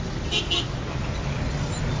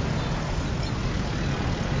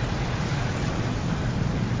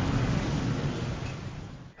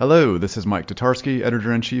Hello, this is Mike Tatarski,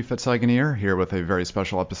 Editor-in-Chief at Saganeer, here with a very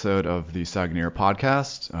special episode of the Saganeer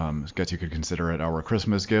podcast. I guess you could consider it our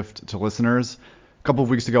Christmas gift to listeners. A couple of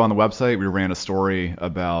weeks ago on the website, we ran a story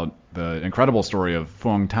about the incredible story of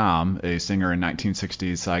Phuong Tam, a singer in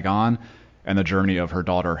 1960s Saigon, and the journey of her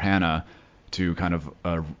daughter Hannah to kind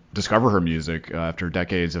of discover her music after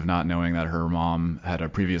decades of not knowing that her mom had a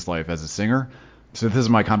previous life as a singer. So this is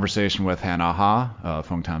my conversation with Hannah Ha,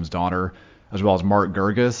 Phuong Tam's daughter, as well as Mark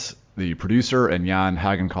Gerges, the producer, and Jan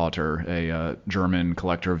Hagenkotter, a German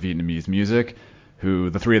collector of Vietnamese music, who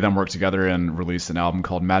the three of them worked together and released an album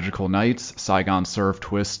called Magical Nights, Saigon Surf,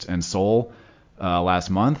 Twist, and Soul last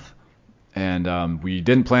month. And we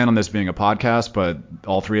didn't plan on this being a podcast, but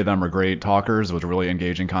all three of them are great talkers. It was a really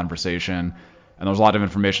engaging conversation. And there was a lot of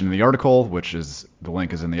information in the article, which is the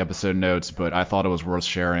link is in the episode notes, but I thought it was worth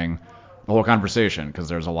sharing the whole conversation because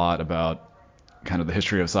there's a lot about kind of the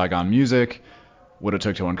history of Saigon music, what it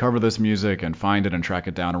took to uncover this music and find it and track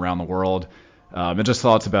it down around the world, and just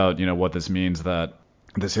thoughts about what this means that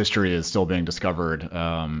this history is still being discovered,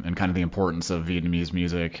 and kind of the importance of Vietnamese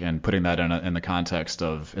music and putting that in the context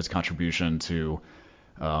of its contribution to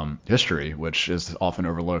history, which is often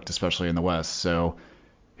overlooked, especially in the West. So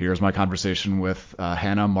here's my conversation with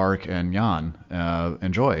Hannah, Mark, and Jan.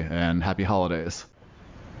 Enjoy and happy holidays.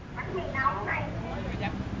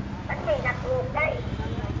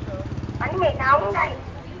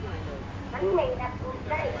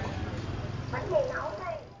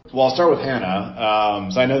 Well, I'll start with Hannah.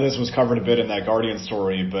 So I know this was covered a bit in that Guardian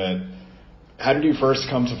story, but how did you first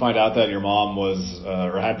come to find out that your mom was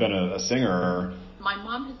or had been a singer? My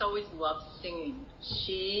mom has always loved singing.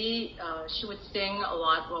 She would sing a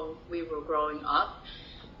lot while we were growing up.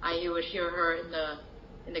 I would hear her in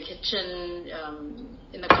the kitchen,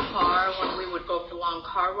 in the car when we would go for long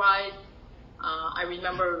car rides. I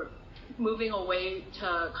remember moving away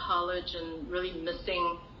to college and really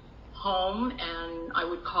missing home, and I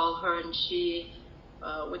would call her and she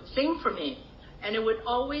would sing for me. And it would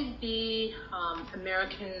always be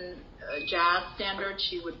American jazz standards.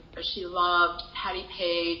 She loved Patti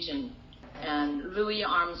Page and Louis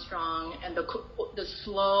Armstrong and the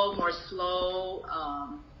more slow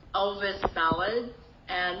Elvis ballads.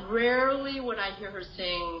 And rarely would I hear her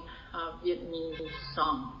sing Vietnamese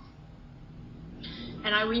songs.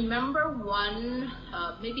 And I remember one,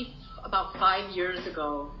 maybe about 5 years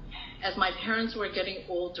ago, as my parents were getting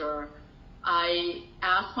older, I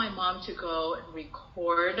asked my mom to go and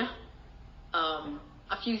record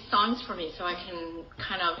a few songs for me so I can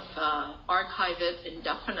kind of archive it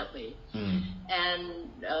indefinitely. And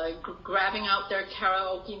grabbing out their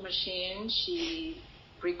karaoke machine, she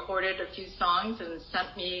recorded a few songs and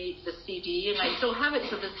sent me the CD, and I still have it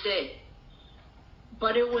to this day.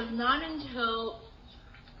 But it was not until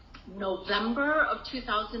November of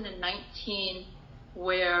 2019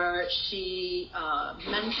 where she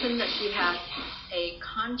mentioned that she had a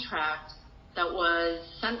contract that was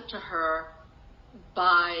sent to her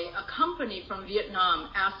by a company from Vietnam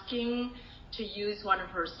asking to use one of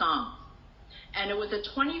her songs. And it was a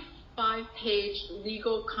 25-page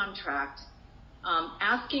legal contract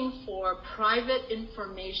asking for private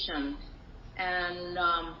information. And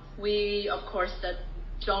we, of course, said,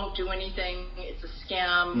 don't do anything. It's a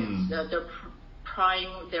scam. They're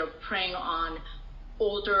preying on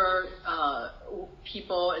older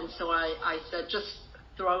people, and so I said, just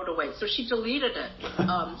throw it away. So she deleted it.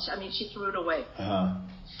 She threw it away.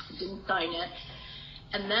 Didn't sign it.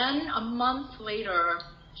 And then a month later,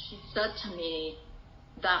 she said to me,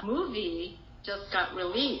 that movie just got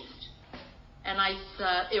released. And I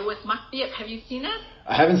said, it was Mak Biek. Have you seen it?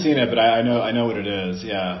 I haven't seen it, but I know what it is.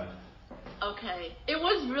 Yeah. Okay. It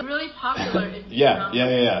was really popular in yeah.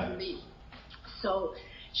 So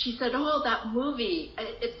she said, oh, that movie,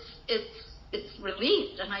 it's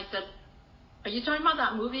released. And I said, are you talking about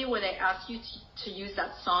that movie where they asked you to use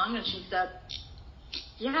that song? And she said,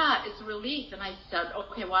 yeah, it's released. And I said,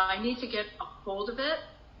 okay, well, I need to get a hold of it.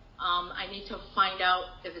 I need to find out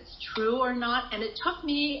if it's true or not. And it took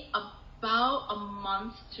me about a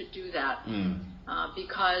month to do that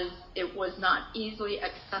because it was not easily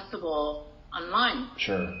accessible online.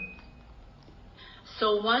 Sure.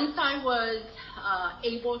 So once I was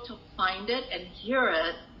able to find it and hear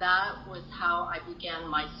it, that was how I began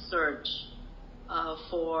my search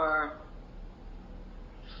for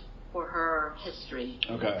her history.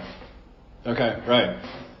 Okay, right.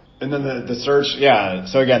 And then the search, yeah.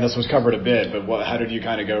 So again, this was covered a bit, but how did you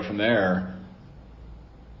kind of go from there?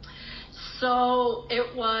 So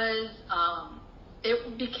it was,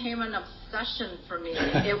 it became an obsession for me.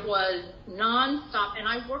 It was nonstop, and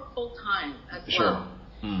I work full time as well.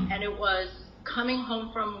 And it was coming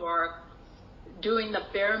home from work, doing the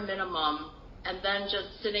bare minimum, and then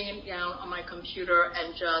just sitting down on my computer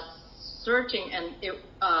and just searching. And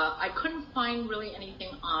I couldn't find really anything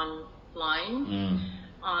online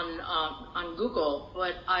on Google,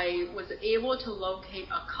 but I was able to locate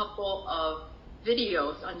a couple of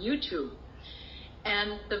videos on YouTube.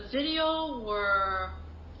 And the video were,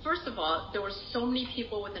 first of all, there were so many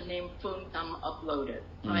people with the name Phuong Tam uploaded,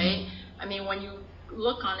 right? I mean, when you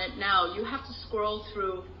look on it now, you have to scroll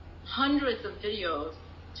through hundreds of videos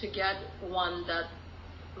to get one that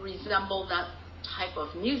resembled that type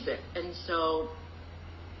of music. And so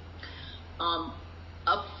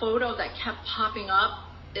a photo that kept popping up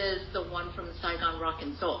is the one from Saigon Rock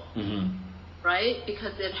and Soul, right?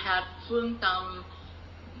 Because it had Phuong Tam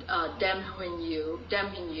Dem Huynh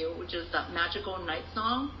You, which is that magical night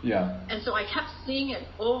song. Yeah. And so I kept seeing it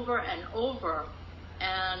over and over.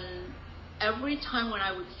 And every time when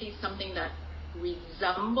I would see something that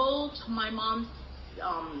resembled my mom's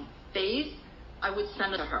face, I would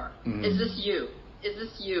send it to her. Is this you? Is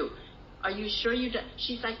this you? Are you sure you did?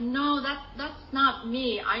 She's like, no, that's not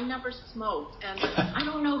me. I never smoked. And I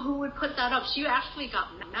don't know who would put that up. She actually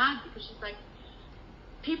got mad because she's like,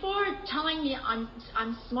 people are telling me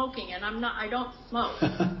I'm smoking and I'm not. I don't smoke.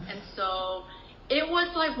 And so it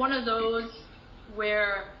was like one of those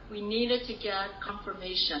where we needed to get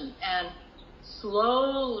confirmation. And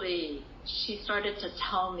slowly she started to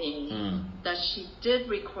tell me that she did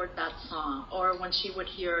record that song. Or when she would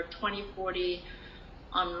hear 2040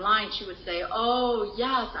 online, she would say, oh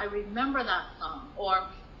yes, I remember that song. Or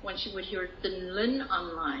when she would hear Tin Lin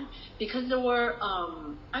online, because there were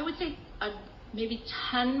I would say maybe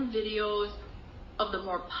 10 videos of the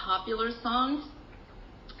more popular songs.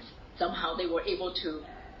 Somehow they were able to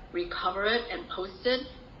recover it and post it.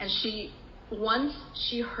 And once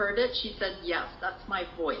she heard it, she said, yes, that's my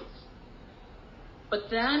voice. But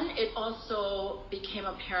then it also became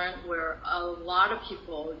apparent where a lot of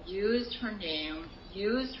people used her name,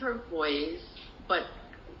 used her voice, but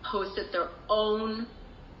posted their own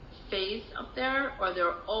face up there or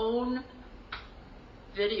their own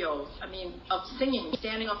videos, of singing,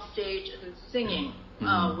 standing off stage and singing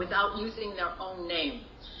without using their own name.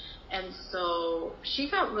 And so she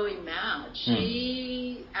got really mad.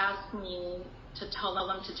 She asked me to tell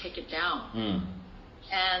them to take it down.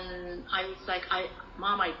 And I was like,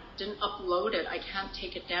 Mom, I didn't upload it. I can't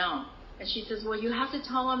take it down. And she says, well, you have to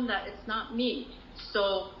tell them that it's not me.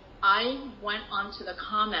 So I went onto the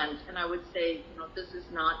comment and I would say, this is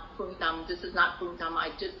not Phuong Tam. This is not Phuong Tam. I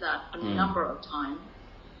did that a number of times.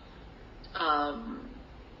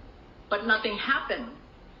 But nothing happened.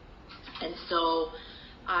 And so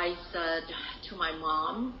I said to my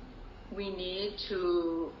mom, we need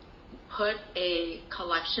to put a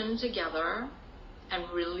collection together and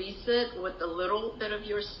release it with a little bit of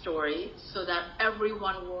your story so that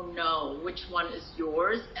everyone will know which one is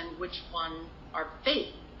yours and which one are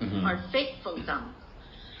fake, are fake Phuong Tam.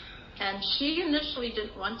 And she initially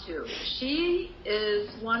didn't want to. She is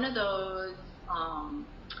one of those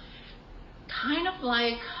kind of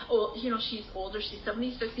like, she's older, she's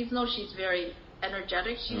 76, even though she's very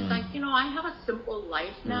energetic. She's like, I have a simple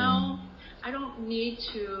life now. I don't need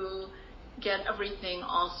to get everything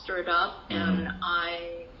all stirred up, and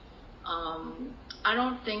I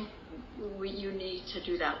don't think you need to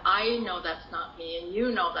do that. I know that's not me, and you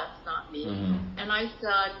know that's not me. And I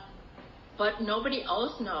said, but nobody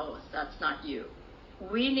else knows that's not you.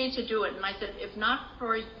 We need to do it. And I said, if not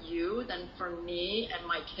for you, then for me and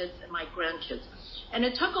my kids and my grandkids. And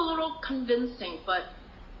it took a little convincing, but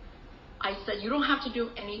I said, you don't have to do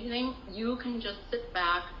anything. You can just sit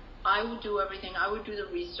back. I will do everything. I will do the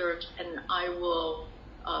research, and I will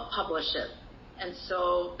publish it. And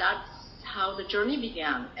so that's how the journey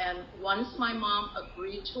began. And once my mom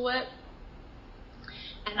agreed to it,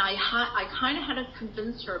 and I kind of had to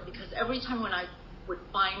convince her, because every time when I would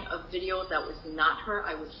find a video that was not her,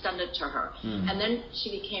 I would send it to her. And then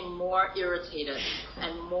she became more irritated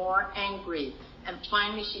and more angry. And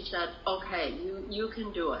finally she said, okay, you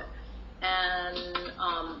can do it.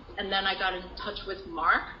 And then I got in touch with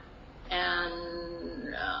Mark,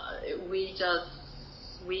 and we just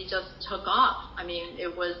took off.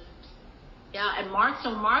 It was, and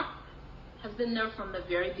Mark has been there from the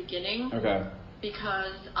very beginning. Okay.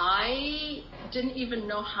 Because I didn't even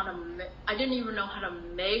know how to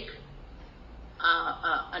make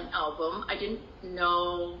an album. I didn't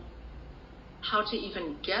know how to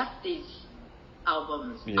even get these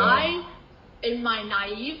albums. Yeah. In my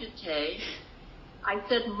naivete, I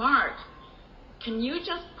said, Mark, can you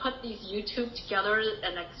just put these YouTube together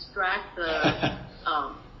and extract the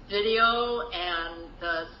video and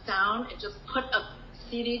the sound and just put a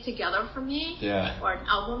CD together for me, or an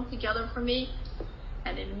album together for me.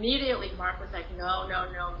 And immediately Mark was like, no,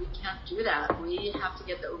 we can't do that. We have to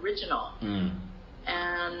get the original.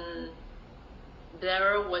 And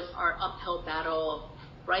there was our uphill battle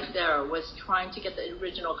right there, was trying to get the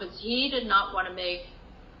original, because he did not want to make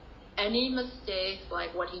any mistakes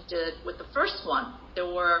like what he did with the first one. There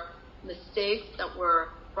were mistakes that were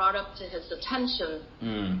brought up to his attention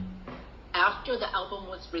after the album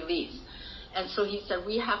was released. And so he said,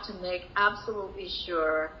 we have to make absolutely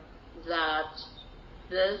sure that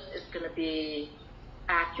this is going to be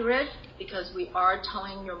accurate, because we are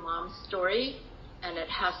telling your mom's story, and it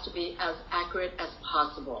has to be as accurate as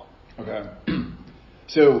possible. Okay.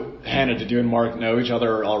 So, Hannah, did you and Mark know each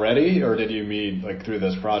other already, or did you meet like through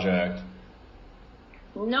this project?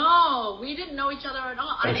 No, we didn't know each other at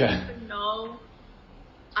all. Okay.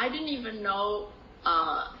 I didn't even know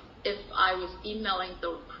if I was emailing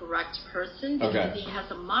the correct person, because he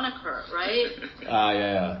has a moniker, right?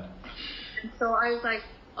 Yeah. And so I was like,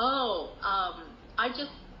 I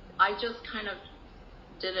just kind of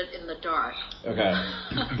did it in the dark. Okay.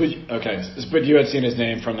 But you had seen his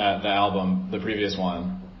name from the album, the previous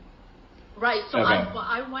one. Right. So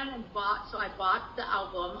I went and bought the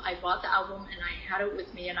album. I bought the album and I had it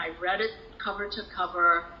with me, and I read it cover to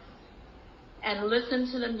cover and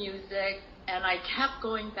listened to the music, and I kept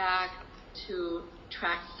going back to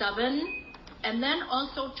track 7 and then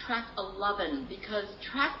also track 11, because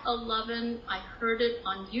track 11, I heard it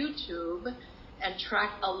on YouTube, and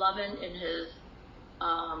track 11 in his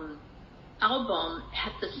album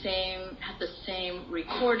had the same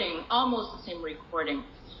recording, almost the same recording.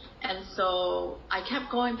 And so I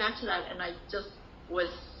kept going back to that, and I just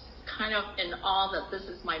was kind of in awe that this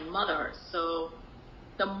is my mother. So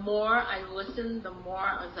the more I listened, the more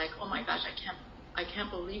I was like, oh my gosh, I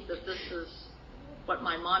can't believe that this is what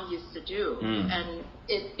my mom used to do. And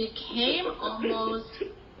it became almost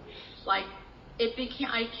like,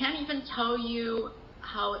 I can't even tell you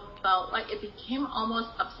how it felt. Like, it became almost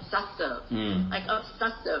obsessive. Like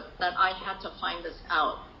obsessive that I had to find this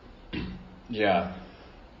out. Yeah.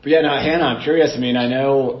 But yeah, now Hannah, I'm curious. I mean, I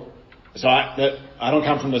know, so I don't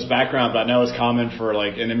come from this background, but I know it's common for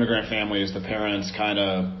like in immigrant families, the parents kind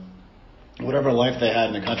of, whatever life they had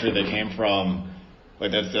in the country they came from,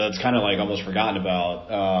 like that's kind of like almost forgotten about,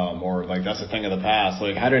 or like that's a thing of the past.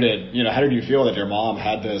 Like how did you feel that your mom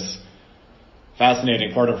had this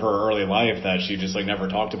fascinating part of her early life that she just like never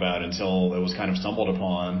talked about until it was kind of stumbled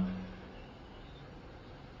upon?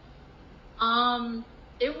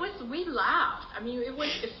 We laughed. I mean,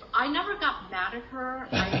 I never got mad at her.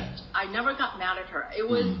 I never got mad at her.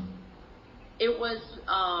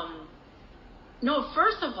 No,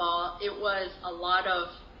 first of all, it was a lot of,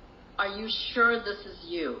 are you sure this is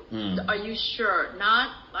you? Are you sure?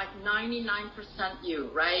 Not like 99% you,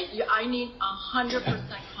 right? I need 100%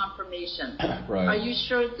 confirmation. Right. Are you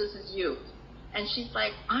sure this is you? And she's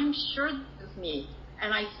like, I'm sure this is me.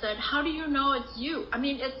 And I said, how do you know it's you? I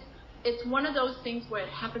mean, it's one of those things where it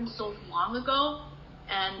happened so long ago,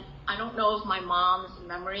 and I don't know if my mom's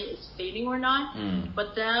memory is fading or not.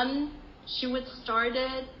 But then she would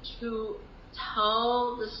started to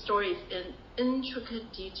tell the stories in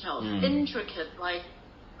intricate details. Intricate, like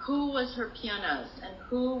who was her pianist and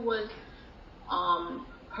who was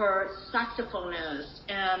her saxophonist,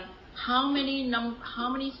 and how many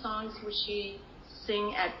songs would she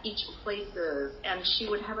sing at each places, and she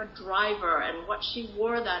would have a driver, and what she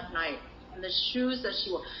wore that night, and the shoes that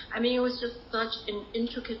she wore. I mean, it was just such an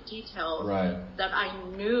intricate detail that I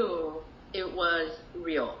knew it was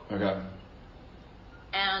real. Okay.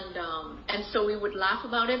 And so we would laugh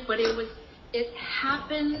about it, but it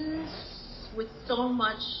happened with so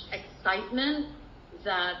much excitement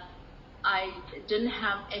that I didn't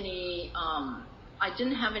have any.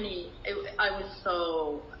 I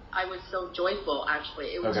was so joyful, actually.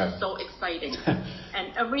 It was just so exciting.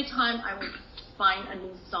 And every time I would find a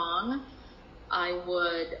new song, I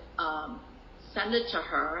would send it to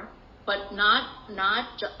her, but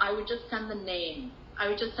I would just send the name.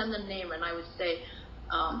 And I would say,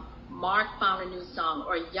 Mark found a new song,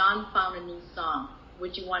 or Jan found a new song. Do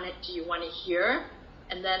you want to hear?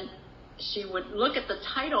 And then she would look at the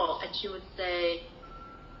title and she would say,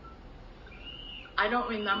 I don't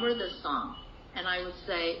remember this song. And I would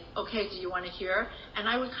say, okay, do you want to hear? And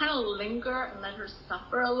I would kind of linger and let her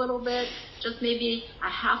suffer a little bit, just maybe a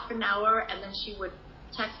half an hour, and then she would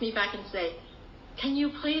text me back and say, can you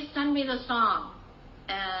please send me the song?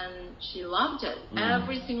 And she loved it.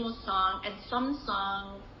 Every single song. And some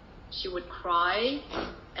songs she would cry,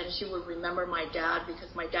 and she would remember my dad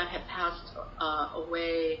because my dad had passed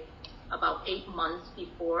away about 8 months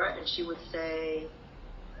before, and she would say,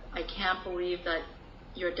 I can't believe that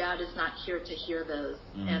your dad is not here to hear this,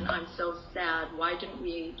 and I'm so sad. Why didn't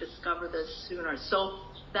we discover this sooner? So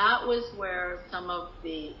that was where some of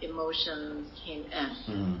the emotions came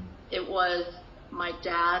in. It was my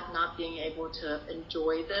dad not being able to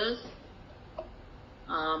enjoy this.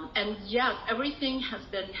 And yes, everything has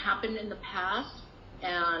happened in the past,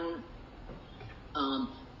 and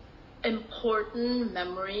important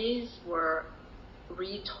memories were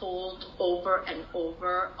retold over and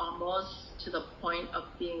over, almost to the point of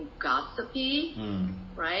being gossipy,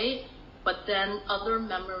 right? But then other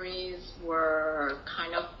memories were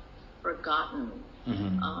kind of forgotten.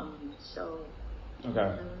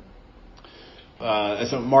 Okay.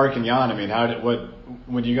 So Mark and Jan, I mean,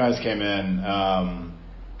 when you guys came in,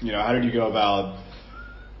 how did you go about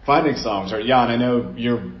finding songs? Or Jan, I know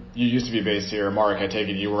you used to be based here. Mark, I take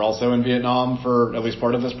it you were also in Vietnam for at least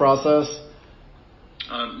part of this process?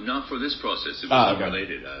 Not for this process. It was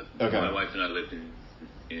unrelated. Okay. My wife and I lived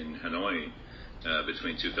in Hanoi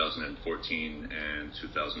between 2014 and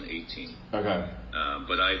 2018. Okay.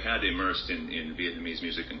 But I had immersed in Vietnamese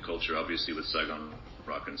music and culture, obviously with Saigon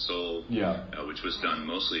Rock and Soul, which was done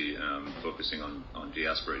mostly focusing on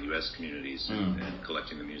diaspora U.S. communities and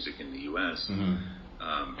collecting the music in the U.S.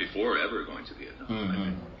 Before ever going to Vietnam.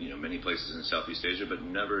 I've been, many places in Southeast Asia, but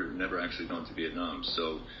never actually gone to Vietnam.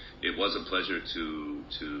 So it was a pleasure to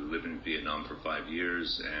live in Vietnam for 5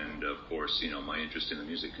 years, and of course, my interest in the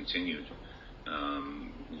music continued.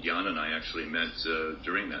 Jan and I actually met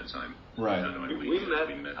during that time. Right. We met.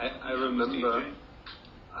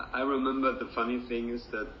 I remember the funny thing is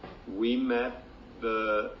that we met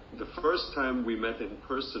the first time we met in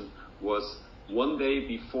person was one day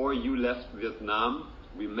before you left Vietnam.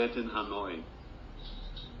 We met in Hanoi.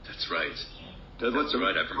 That's right. That was the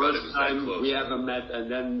I forgot it was that close. First time we ever met, and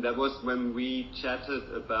then that was when we chatted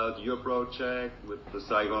about your project with the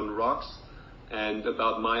Saigon Rocks and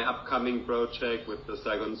about my upcoming project with the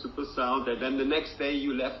Saigon Super Sound, and then the next day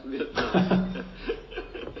you left Vietnam.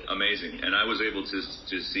 Amazing. And I was able to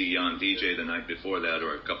see Jan DJ the night before that,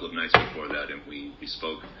 or a couple of nights before that, and we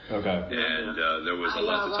spoke. Okay. And there was a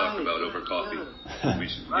lot to talk about over coffee. We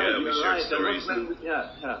shared stories.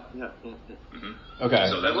 Okay.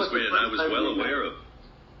 So that was great, and I was well aware of.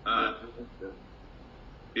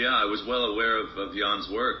 I was well aware of Jan's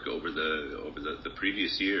work over the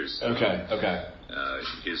previous years. Okay.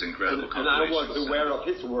 His incredible and I was aware of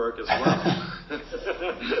his work as well.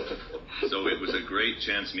 So it was a great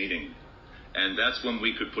chance meeting, and that's when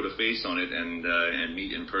we could put a face on it and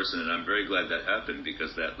meet in person. And I'm very glad that happened,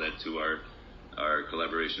 because that led to our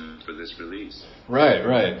collaboration for this release.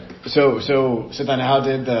 Right. So then, how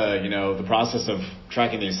did the process of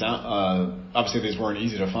tracking these sound? Obviously, these weren't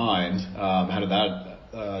easy to find. How did that?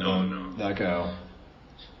 That go?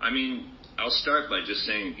 I mean, I'll start by just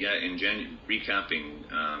saying, recapping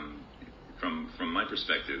from my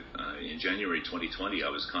perspective. In January 2020, I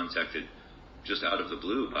was contacted just out of the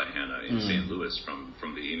blue by Hannah in St. Louis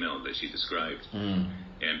from the email that she described.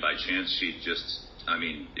 And by chance,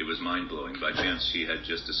 it was mind-blowing. By chance, she had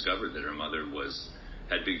just discovered that her mother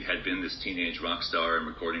had been this teenage rock star and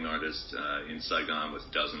recording artist in Saigon with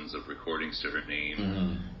dozens of recordings to her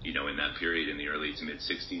name, in that period in the early to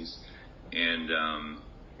mid-'60s. And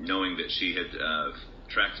knowing that she had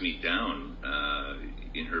tracked me down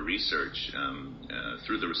in her research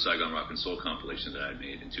through the Saigon Rock and Soul compilation that I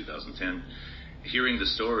made in 2010, hearing the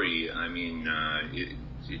story,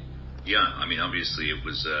 obviously it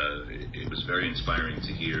was very inspiring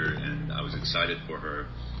to hear, and I was excited for her.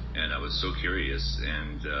 And I was so curious,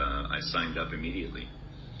 and I signed up immediately.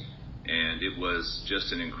 And it was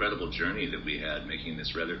just an incredible journey that we had making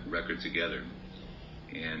this record together.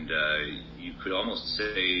 And you could almost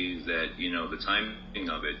say that, the timing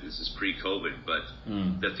of it, this is pre-COVID, but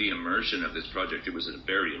that the immersion of this project, it was a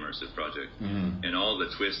very immersive project. And all the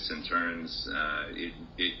twists and turns,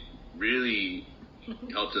 it really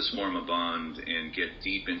helped us form a bond and get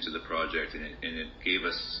deep into the project, and it gave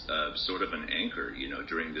us sort of an anchor,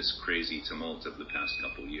 during this crazy tumult of the past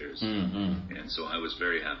couple years. And so I was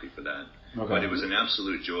very happy for that. Okay. But it was an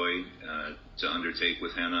absolute joy to undertake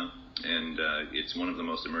with Hannah, and it's one of the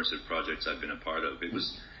most immersive projects I've been a part of. It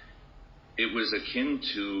was akin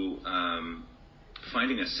to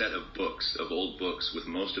finding a set of books, of old books, with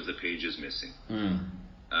most of the pages missing.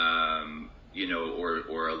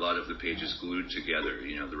 Or a lot of the pages glued together,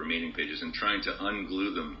 the remaining pages, and trying to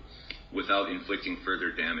unglue them without inflicting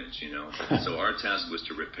further damage, So our task was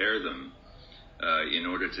to repair them in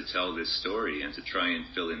order to tell this story and to try and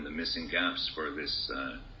fill in the missing gaps for this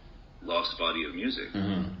lost body of music.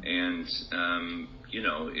 And,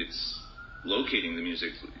 it's locating the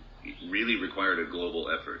music really required a global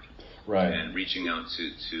effort. Right. And reaching out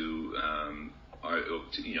to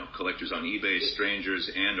collectors on eBay, strangers,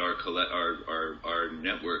 and our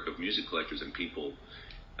network of music collectors and people.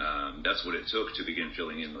 That's what it took to begin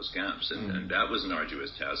filling in those gaps, and that was an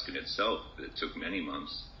arduous task in itself. It took many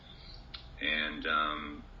months, and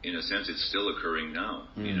in a sense, it's still occurring now.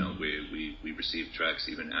 We received tracks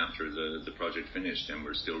even after the project finished, and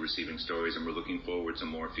we're still receiving stories, and we're looking forward to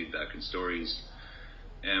more feedback and stories.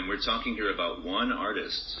 And we're talking here about one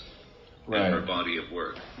artist and her body of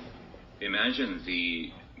work. Imagine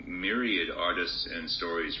the myriad artists and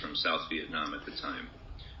stories from South Vietnam at the time,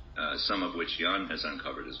 some of which Jan has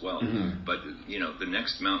uncovered as well. But, the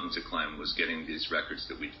next mountain to climb was getting these records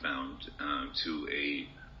that we'd found to a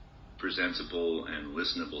presentable and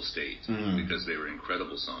listenable state, because they were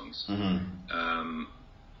incredible songs.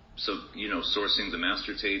 So, sourcing the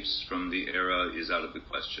master tapes from the era is out of the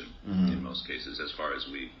question in most cases, as far as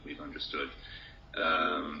we've understood.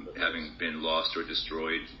 Having been lost or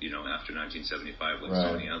destroyed, after 1975, like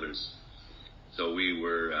so many others. So we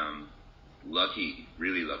were lucky,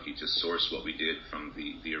 really lucky, to source what we did from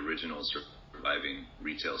the original surviving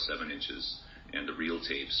retail 7-inches and the reel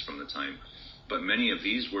tapes from the time. But many of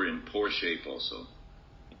these were in poor shape also.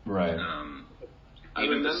 Right.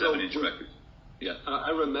 Even the 7-inch record. Yeah. I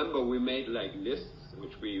remember we made like lists,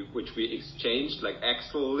 which we exchanged, like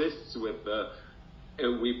Excel lists with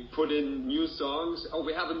we put in new songs. Oh,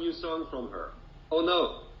 we have a new song from her. Oh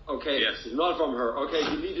no. Okay. Yes. It's not from her. Okay,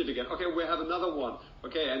 delete it again. Okay, we have another one.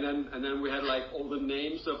 Okay, and then we had like all the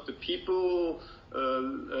names of the people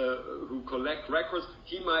who collect records.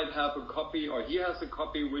 He might have a copy, or he has a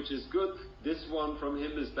copy which is good. This one from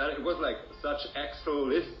him is better. It was like such Excel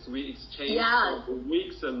lists we exchanged over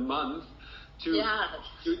weeks and months to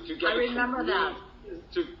get I remember that.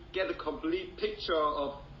 To get a complete picture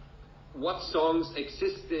of what songs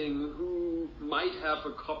existing, who might have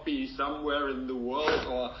a copy somewhere in the world,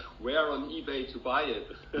 or where on eBay to buy it.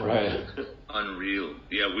 Right. Unreal.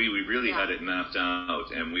 Yeah, we really had it mapped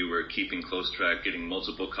out, and we were keeping close track, getting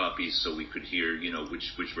multiple copies so we could hear,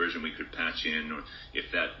 which version we could patch in, or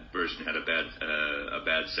if that version had a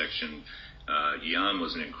bad section. Jan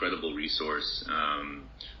was an incredible resource.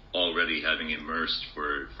 Already having immersed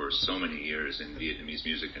for so many years in Vietnamese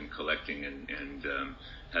music and collecting and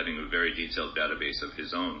having a very detailed database of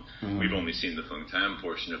his own. We've only seen the Phung Tam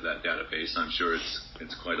portion of that database. I'm sure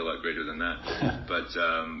it's quite a lot greater than that. But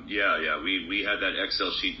we had that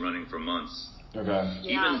Excel sheet running for months. Okay.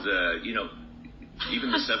 Even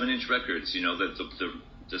the 7-inch records,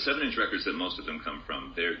 the 7-inch records that most of them come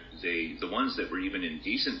from, the ones that were even in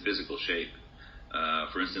decent physical shape.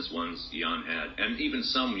 For instance, ones Jan had, and even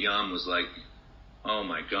some Jan was like, "Oh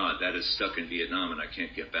my God, that is stuck in Vietnam, and I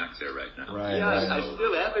can't get back there right now." Right. Yeah, I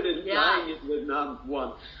still have it lying in Vietnam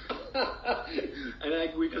once,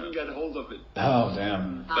 and we couldn't get hold of it. Oh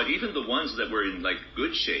damn! But even the ones that were in like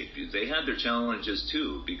good shape, they had their challenges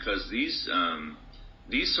too, because these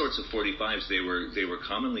sorts of 45s they were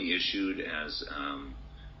commonly issued as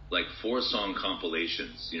like 4-song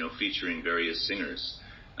compilations, featuring various singers.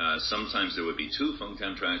 Sometimes there would be 2 Phung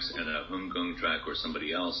Tam tracks and a Hung Gung track or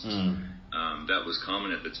somebody else. That was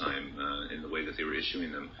common at the time in the way that they were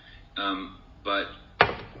issuing them. But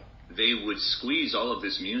they would squeeze all of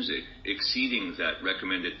this music, exceeding that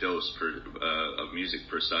recommended dose of music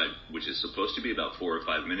per side, which is supposed to be about 4 or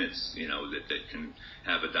 5 minutes, that can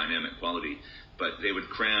have a dynamic quality. But they would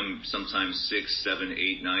cram sometimes 6, 7,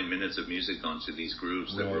 8, 9 minutes of music onto these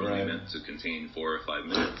grooves that were only meant to contain 4 or 5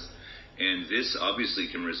 minutes. And this obviously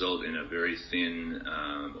can result in a very thin,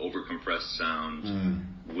 overcompressed sound,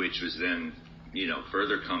 which was then,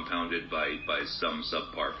 further compounded by some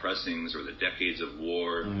subpar pressings or the decades of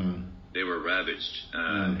war. They were ravaged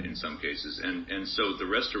in some cases. And so the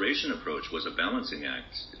restoration approach was a balancing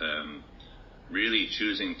act, really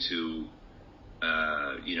choosing to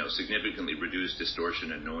significantly reduce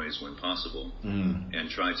distortion and noise when possible, and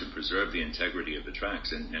try to preserve the integrity of the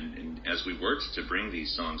tracks. And as we worked to bring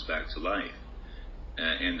these songs back to life,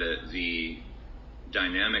 and the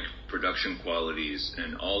dynamic production qualities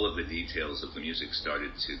and all of the details of the music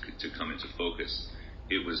started to come into focus,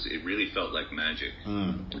 it really felt like magic.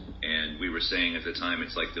 And we were saying at the time,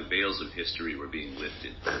 it's like the veils of history were being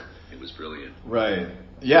lifted. It was brilliant. Right.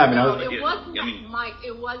 Yeah, Mike,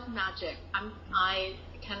 it was magic. I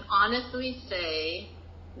can honestly say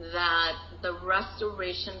that the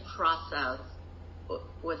restoration process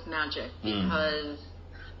was magic, because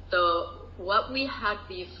what we had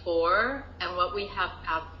before and what we have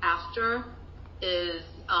after is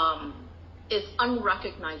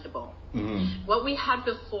unrecognizable. Mm-hmm. What we had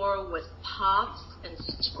before was pops and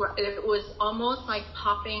it was almost like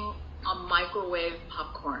popping a microwave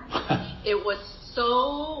popcorn. It was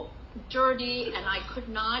so dirty, and I could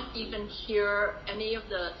not even hear any of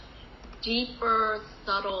the deeper,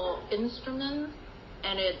 subtle instruments.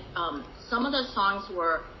 And some of the songs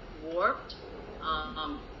were warped.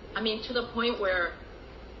 To the point where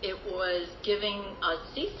it was giving us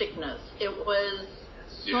seasickness. It was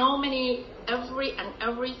so many,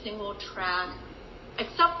 every single track,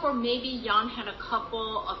 except for maybe Jan had a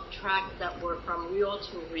couple of tracks that were from reel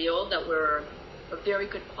to reel that were of very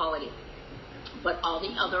good quality. But all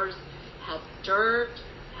the others had dirt,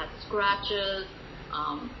 had scratches,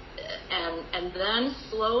 and then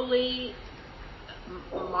slowly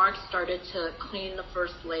Mark started to clean the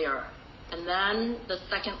first layer, and then the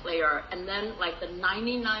second layer, and then like the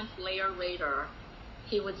 99th layer later,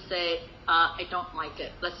 he would say, I don't like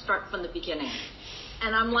it. Let's start from the beginning.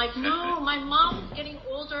 And I'm like, no, my mom's getting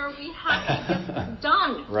older. We have to get this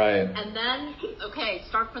done. Right. And then, okay,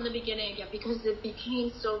 start from the beginning again, because it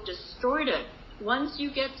became so distorted. Once you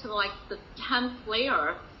get to like the 10th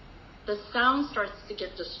layer, the sound starts to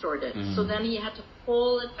get distorted. Mm-hmm. So then he had to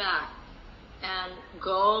pull it back and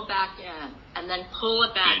go back in, and then pull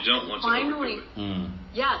it back. You don't want to overdo it.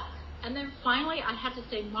 Yes. And then finally I had to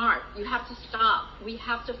say, Mark, you have to stop. We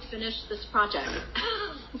have to finish this project.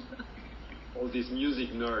 All these music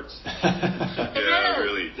nerds. Yeah,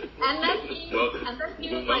 really. And then he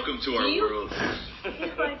was welcome like, to our world.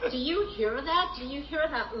 He's like, do you hear that? Do you hear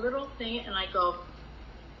that little thing? And I go,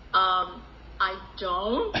 I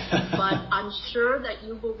don't, but I'm sure that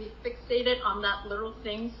you will be fixated on that little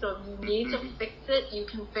thing. So if you need to fix it, you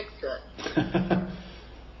can fix it.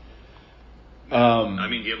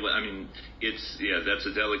 That's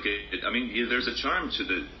a delicate. There's a charm to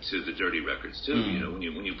the dirty records too. You know,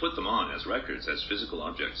 when you put them on as records, as physical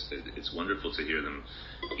objects, it's wonderful to hear them,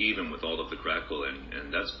 even with all of the crackle,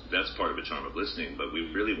 and that's part of the charm of listening. But we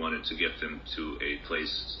really wanted to get them to a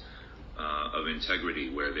place of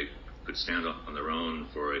integrity where they could stand up on their own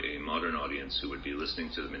for a modern audience who would be listening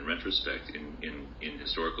to them in retrospect, in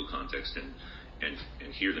historical context, and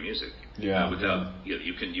hear the music. Yeah.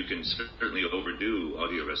 You can certainly overdo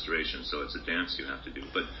audio restoration, so it's a dance you have to do.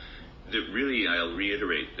 But really, I'll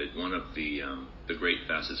reiterate that one of the great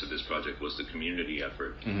facets of this project was the community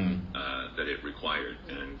effort that it required,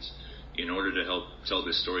 and in order to help tell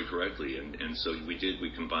this story correctly, and so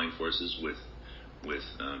we combined forces with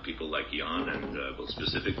people like Jan and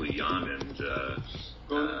specifically Jan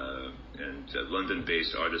and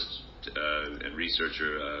London-based artist and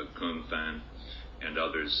researcher Kung Fan and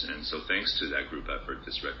others, and so thanks to that group effort,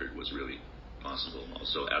 this record was really possible.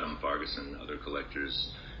 Also Adam Farguson, other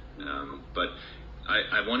collectors. But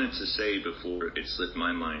I wanted to say before it slipped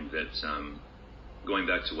my mind that going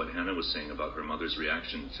back to what Hannah was saying about her mother's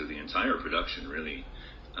reaction to the entire production, really,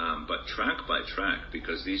 but track by track,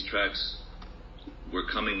 because these tracks were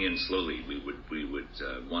coming in slowly. We would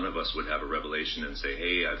one of us would have a revelation and say,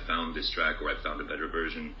 hey, I found this track, or I found a better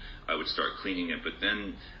version. I would start cleaning it, but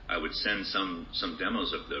then I would send some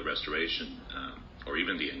demos of the restoration, or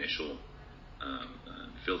even the initial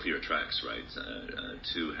filthier tracks, right,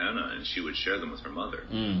 to Hannah, and she would share them with her mother.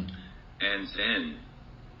 And then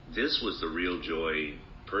this was the real joy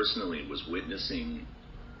personally, was witnessing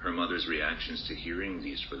her mother's reactions to hearing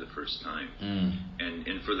these for the first time,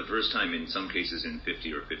 and for the first time in some cases in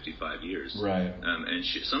 50 or 55 years. Right. And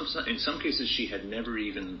in some cases she had never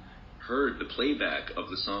even heard the playback of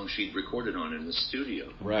the song she'd recorded on in the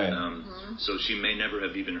studio. Right. So she may never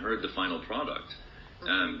have even heard the final product,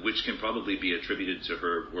 which can probably be attributed to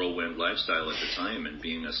her whirlwind lifestyle at the time and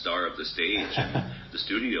being a star of the stage. And the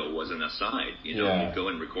studio was an aside. You know, you'd go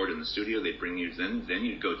and record in the studio. They'd bring you. Then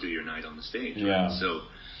you'd go do your night on the stage. Yeah. Right? So.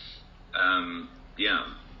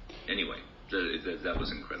 Anyway, that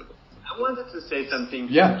was incredible. I wanted to say something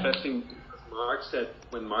interesting.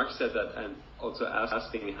 When Mark said that, and also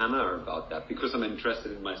asking Hannah about that, because I'm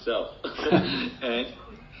interested in myself.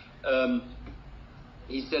 And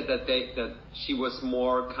he said that she was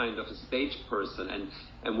more kind of a stage person,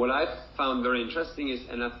 and what I found very interesting is,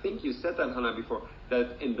 and I think you said that, Hannah, before,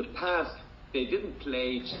 that in the past they didn't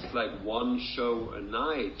play just like one show a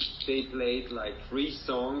night. They played like 3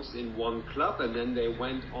 songs in one club, and then they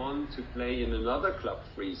went on to play in another club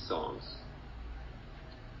 3 songs.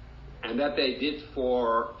 And that they did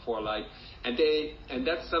for like, and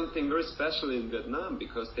that's something very special in Vietnam,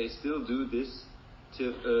 because they still do this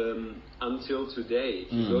until today.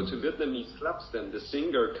 If you go to Vietnamese clubs, then the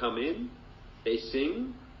singer come in, they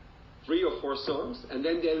sing 3 or 4 songs, and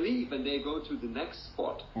then they leave and they go to the next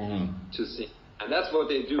spot to sing. And that's what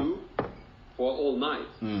they do for all night.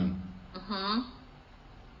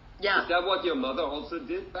 Yeah. Is that what your mother also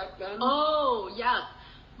did back then? Oh, yes.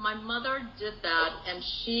 My mother did that, and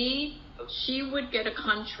she would get a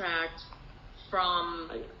contract from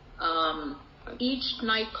each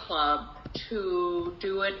nightclub to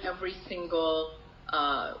do it every single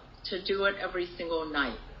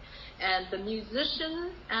night. And the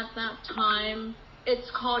musicians at that time, it's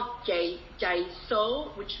called Jai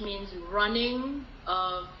So, which means running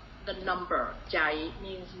of the number. Jai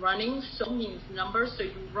means running, So means number. So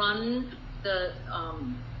you run the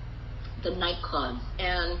nightclubs,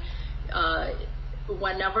 and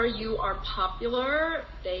whenever you are popular,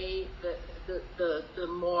 the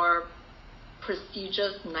more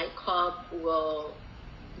prestigious nightclub will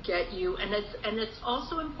get you, and it's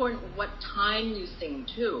also important what time you sing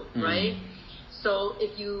too, right? So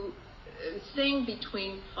if you sing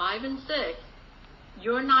between 5 and 6,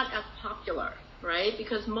 you're not as popular, right?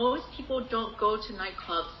 Because most people don't go to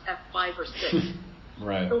nightclubs at 5 or 6.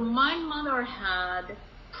 Right. So my mother had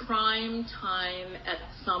prime time at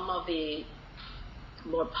some of the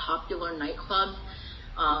more popular nightclubs,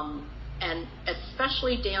 and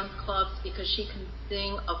especially dance clubs, because she can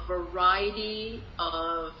sing a variety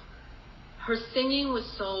of. Her singing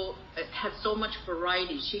had so much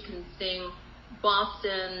variety. She can sing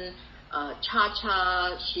Boston,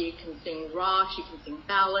 cha-cha, she can sing rock, she can sing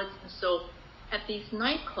ballads. And so at these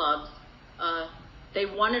nightclubs, they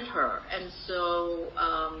wanted her. And so,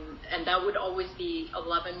 and that would always be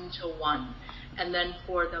 11 to 1. And then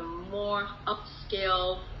for the more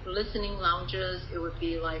upscale listening lounges, it would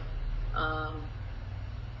be like, 10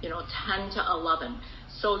 to 11.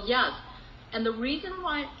 So yes, and the reason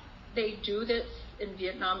why they do this in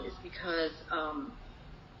Vietnam is because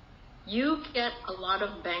you get a lot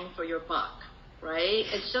of bang for your buck, right?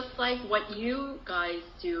 It's just like what you guys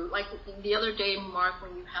do. Like the other day, Mark,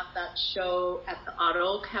 when you have that show at the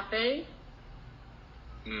Auto Cafe,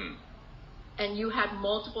 and you had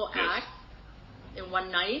multiple acts in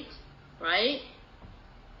one night, right?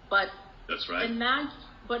 But that's right.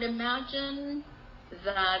 Imagine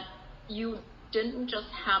that you didn't just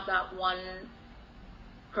have that one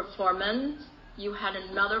performance, you had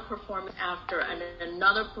another performance after, and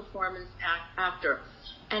another performance after.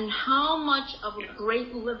 And how much of a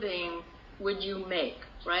great living would you make,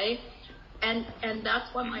 right? And that's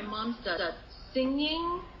what my mom said, that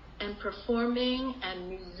singing and performing and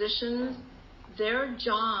musicians, their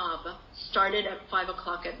job started at 5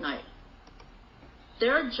 o'clock at night.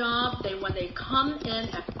 Their job, when they come in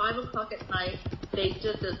at 5 o'clock at night, they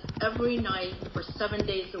did this every night for 7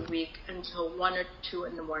 days a week until 1 or 2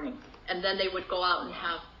 in the morning. And then they would go out and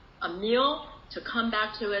have a meal to come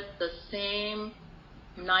back to it the same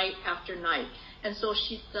night after night. And so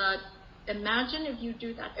she said, imagine if you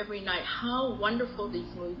do that every night, how wonderful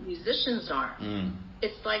these musicians are.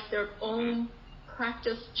 It's like their own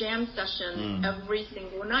practice jam session every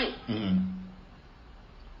single night.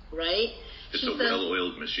 Right? It's a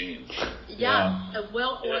well-oiled machine. Yeah, a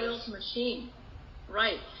well-oiled machine.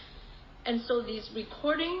 Right. And so these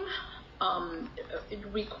recording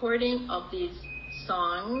of these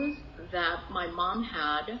songs that my mom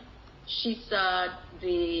had, she said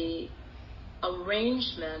the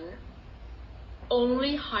arrangement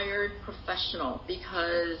only hired professional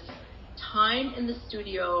because time in the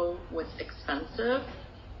studio was expensive,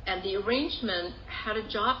 and the arrangement had a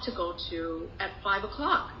job to go to at 5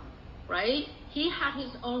 o'clock, right? He had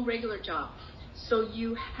his own regular job. So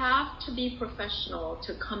you have to be professional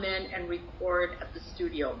to come in and record at the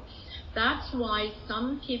studio. That's why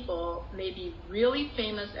some people may be really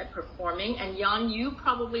famous at performing, and Jan, you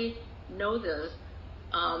probably know this,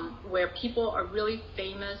 where people are really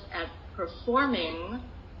famous at performing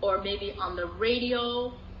or maybe on the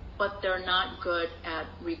radio, but they're not good at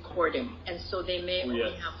recording. And so they may only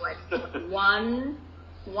have like one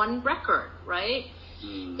record, right?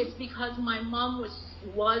 It's because my mom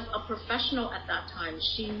was a professional at that time.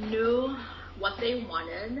 She knew what they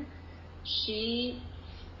wanted.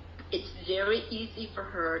 It's very easy for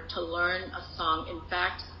her to learn a song. In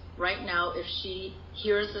fact, right now, if she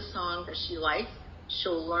hears a song that she likes,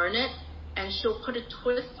 she'll learn it and she'll put a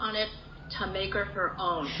twist on it to make it her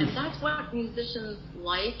own. And that's what musicians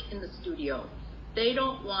like in the studio. They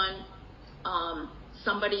don't want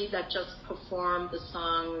somebody that just performed the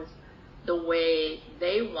songs the way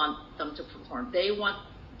they want them to perform. They want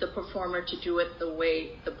the performer to do it the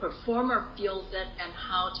way the performer feels it and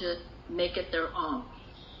how to make it their own.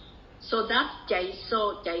 So that's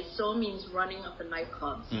Jaiso. Jaiso means running of the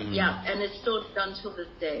nightclubs. Yeah, and it's still done till this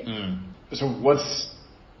day. So what's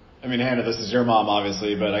I mean, Hannah, this is your mom,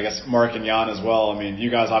 obviously, but I guess Mark and Jan as well. I mean,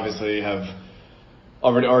 you guys obviously have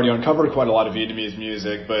already uncovered quite a lot of Vietnamese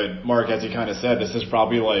music, but Mark, as you kind of said, this is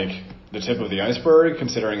probably like the tip of the iceberg,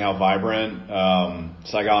 considering how vibrant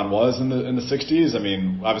Saigon was in the 60s. I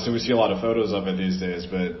mean, obviously we see a lot of photos of it these days,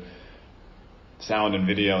 but sound and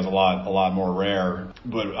video is a lot more rare.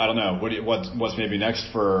 But I don't know, what's maybe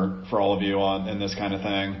next for all of you in this kind of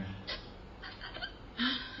thing?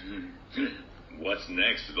 What's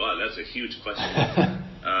next? Wow, that's a huge question.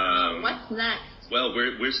 What's next? Well,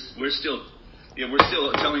 we're still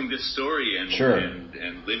telling this story and sure.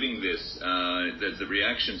 and living this. The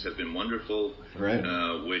reactions have been wonderful, right.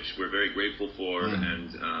 Which we're very grateful for,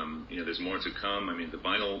 and there's more to come. I mean, the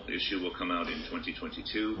vinyl issue will come out in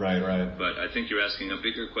 2022. Right. But I think you're asking a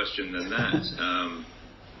bigger question than that.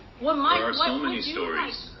 Well, Mike, there are so many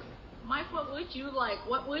stories. Mike, what would you like?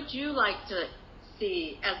 What would you like to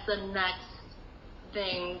see as the next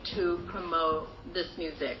thing to promote this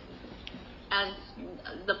music? As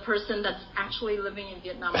the person that's actually living in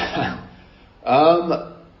Vietnam right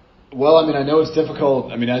now? Well, I mean, I know it's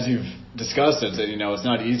difficult. I mean, as you've discussed it, it's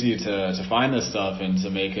not easy to find this stuff and to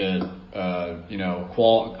make it,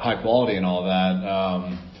 high quality and all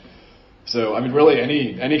that. So, I mean, really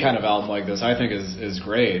any kind of album like this, I think is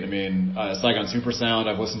great. I mean, Saigon Super Sound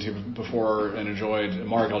I've listened to before and enjoyed.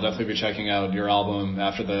 Mark, I'll definitely be checking out your album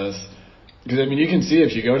after this. Because, I mean, you can see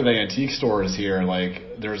if you go to the antique stores here,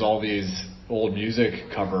 like, there's all these old music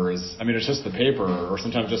covers. I mean, it's just the paper or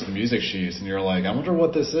sometimes just the music sheets, and you're like, I wonder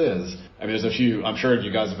what this is. I mean, there's a few, I'm sure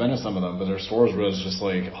you guys have been to some of them, but there's stores where it's just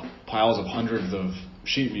like piles of hundreds of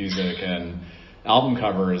sheet music and album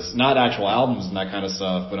covers, not actual albums and that kind of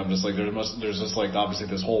stuff, but I'm just like, there's just like obviously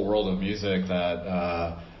this whole world of music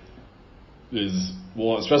that is,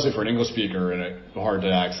 well, especially for an English speaker, and hard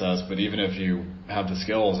to access, but even if you have the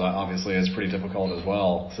skills, obviously it's pretty difficult as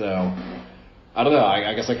well. So I don't know.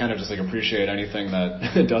 I guess I kind of just like appreciate anything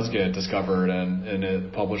that does get discovered and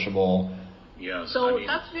it publishable. Yeah. So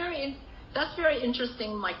that's very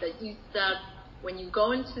interesting, Mike. That you said when you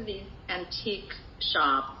go into these antique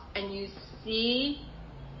shops and you see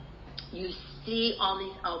all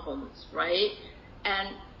these albums, right?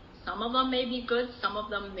 And some of them may be good, some of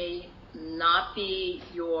them may not be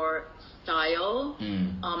your style.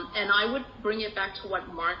 And I would bring it back to what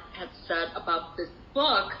Mark had said about this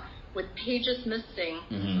book with pages missing.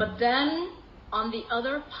 But then on the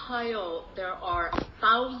other pile, there are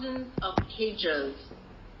thousands of pages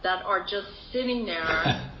that are just sitting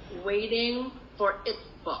there waiting for its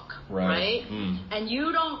book, right? And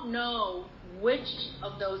you don't know which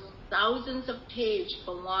of those thousands of pages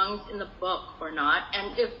belongs in the book or not.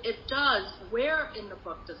 And if it does, where in the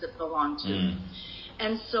book does it belong to?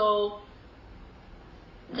 And so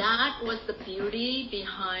that was the beauty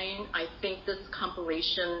behind, I think, this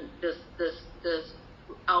compilation, this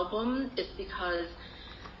album, is because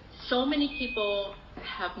so many people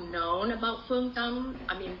have known about Phương Tâm.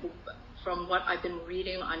 I mean, from what I've been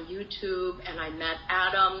reading on YouTube, and I met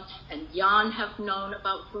Adam and Jan have known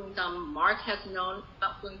about Phương Tâm, Mark has known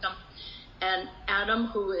about Phương Tâm, and Adam,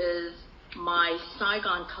 who is my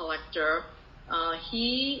Saigon collector,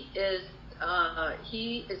 he is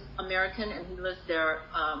American and he lives there,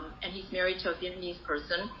 and he's married to a Vietnamese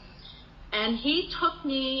person. And he took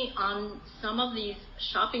me on some of these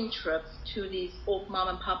shopping trips to these old mom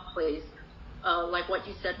and pop places, like what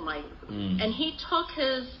you said, Mike. And he took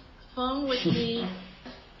his phone with me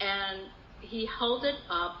and he held it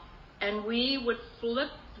up and we would flip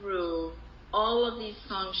through all of these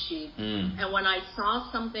song sheets. And when I saw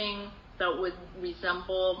something that would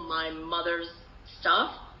resemble my mother's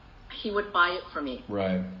stuff, he would buy it for me.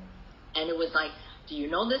 Right. And it was like, do you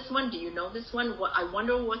know this one? Do you know this one? I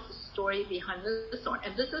wonder what's the story behind this one.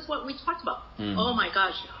 And this is what we talked about. Oh my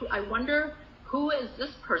gosh, I wonder who is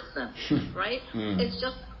this person, right? It's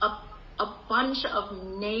just a bunch of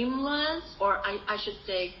nameless, or I should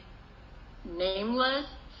say nameless,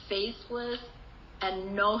 faceless,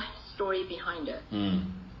 and no story behind it.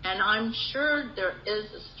 And I'm sure there is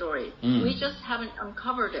a story. We just haven't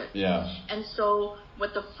uncovered it. Yeah. And so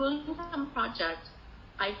with the Phương Tâm project,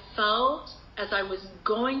 I felt as I was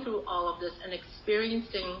going through all of this and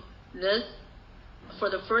experiencing this for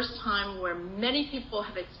the first time, where many people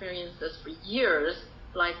have experienced this for years,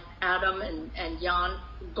 like Adam and Jan,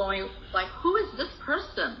 going like, who is this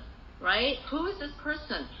person, right? Who is this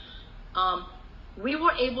person? We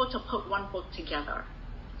were able to put one book together.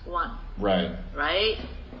 One. Right. Right?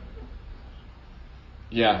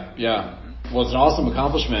 Yeah. Well, it's an awesome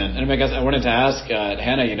accomplishment. And I guess I wanted to ask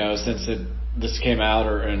Hannah, since this came out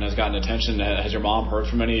and has gotten attention, has your mom heard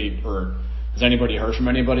from any, or Has anybody heard from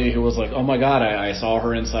anybody who was like, oh my God, I saw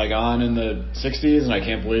her in Saigon in the 60s and I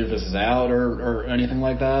can't believe this is out or anything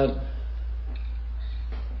like that?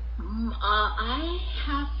 I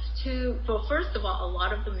have to, well, first of all, a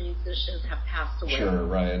lot of the musicians have passed away. Sure,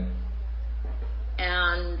 right.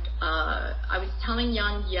 And I was telling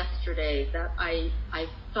Jan yesterday that I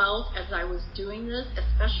felt as I was doing this,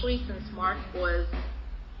 especially since Mark was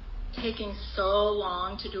taking so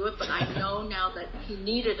long to do it, but I know now that he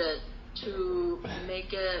needed it to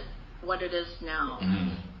make it what it is now.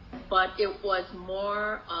 But it was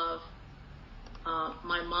more of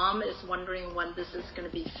my mom is wondering when this is going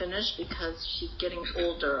to be finished because she's getting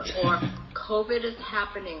older, or COVID is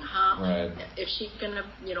happening. Right. If she's going to,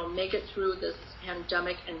 make it through this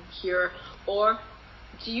pandemic and here, or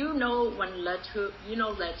do you know when Letu,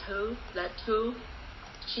 Letu,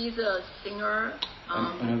 she's a singer. I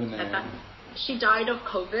know the name. She died of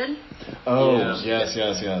COVID. Oh, Yeah.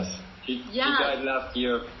 yes. She died last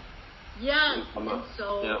year. Yeah, and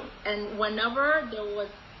so, and whenever there was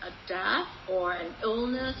a death or an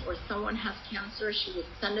illness or someone has cancer, she would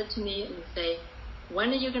send it to me and say, when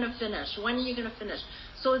are you going to finish? When are you going to finish?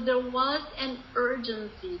 So there was an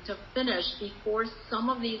urgency to finish before some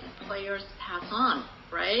of these players pass on,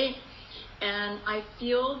 right? And I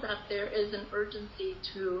feel that there is an urgency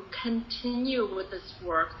to continue with this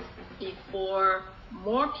work before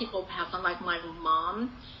more people pass on, like my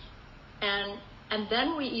mom. And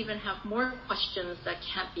then we even have more questions that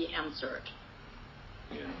can't be answered.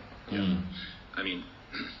 Yeah. I mean,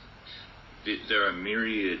 there are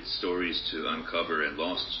myriad stories to uncover and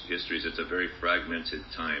lost histories. It's a very fragmented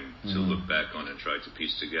time to look back on and try to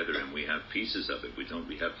piece together, and we have pieces of it.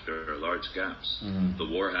 There are large gaps. The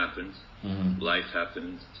war happened. Life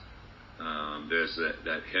happened. There's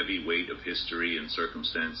that heavy weight of history and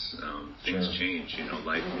circumstance. Things change.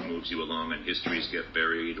 Life moves you along, and histories get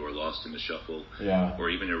buried or lost in the shuffle, or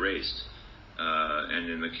even erased. And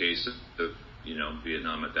in the case of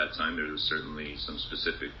Vietnam at that time, there was certainly some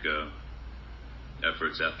specific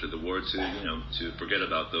efforts after the war to forget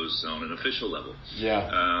about those on an official level.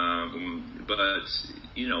 But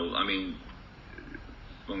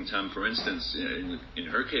Fung Tam, for instance, in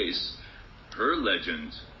her case, her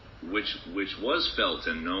legend, which was felt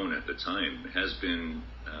and known at the time, has been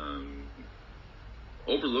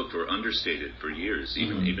overlooked or understated for years,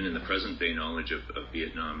 even in the present day knowledge of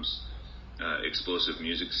Vietnam's explosive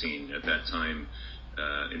music scene at that time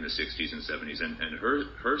in the 60s and 70s. And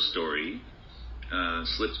her story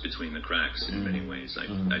slips between the cracks in many ways.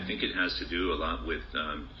 I think it has to do a lot with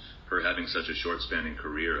her having such a short-spanning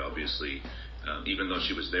career, obviously, even though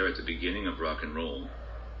she was there at the beginning of rock and roll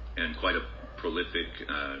and quite a prolific,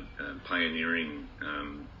 pioneering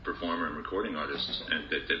performer and recording artist, and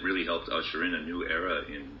that really helped usher in a new era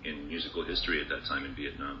in musical history at that time in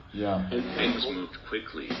Vietnam. Things moved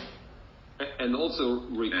quickly. And also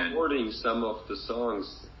recording some of the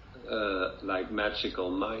songs like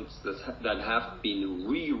Magical Nights that have been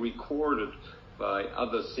re-recorded by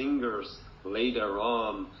other singers later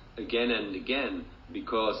on again and again,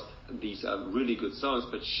 because these are really good songs.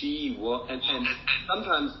 But she was, and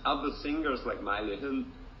sometimes other singers like Miley Hill,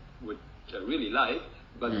 which I really like,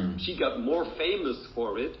 but she got more famous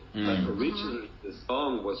for it. But originally the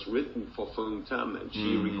song was written for Fung Tam, and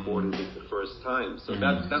she recorded it the first time. So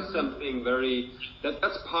that's something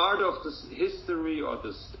that's part of the history or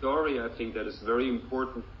the story. I think that is very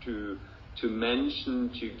important to mention,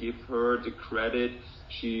 to give her the credit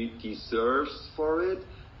she deserves for it,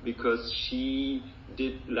 because she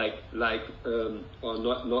did or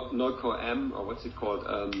not Ko M, or what's it called?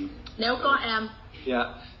 No Ko M.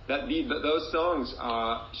 Yeah, those songs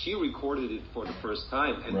are, she recorded it for the first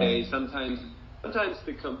time, and they sometimes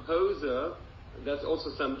the composer, that's also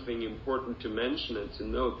something important to mention and to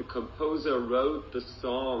note, the composer wrote the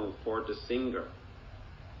song for the singer.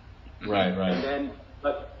 Right. And then,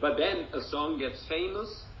 but then a song gets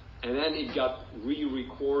famous, and then it got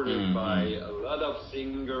re-recorded by a lot of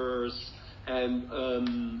singers,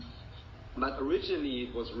 and but originally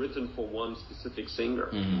it was written for one specific singer,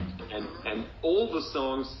 and all the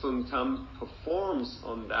songs Fung Tam performs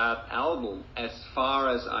on that album, as far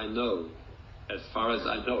as I know,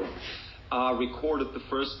 are recorded the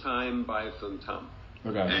first time by Fung Tam.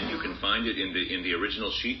 Okay. And you can find it in the original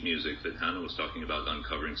sheet music that Hannah was talking about,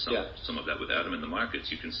 uncovering some of that with Adam in the Markets.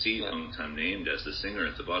 You can see Fung Tam named as the singer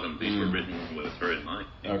at the bottom. These were written with her in mind.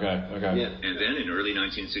 Okay. Yeah. And then in early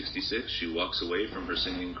 1966, she walks away from her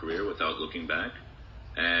singing career without looking back.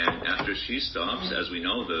 And after she stops, as we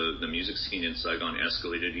know, the music scene in Saigon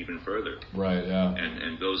escalated even further. Right, yeah.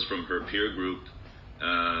 And those from her peer group,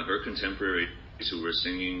 her contemporaries, who were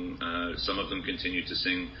singing. Some of them continued to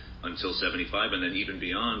sing until 75, and then even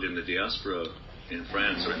beyond in the diaspora in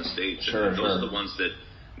France or in the States. Sure, those are the ones that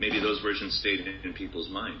maybe those versions stayed in people's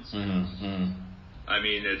minds. I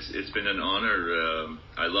mean, it's been an honor.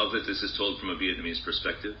 I love that this is told from a Vietnamese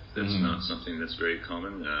perspective. That's not something that's very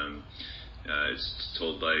common. It's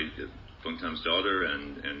told by Bung Tam's daughter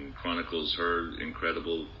and chronicles her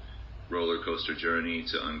incredible roller coaster journey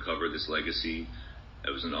to uncover this legacy.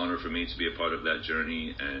 It was an honor for me to be a part of that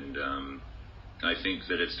journey, and I think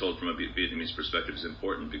that it's told from a Vietnamese perspective is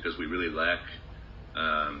important because we really lack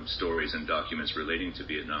stories and documents relating to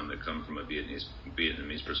Vietnam that come from a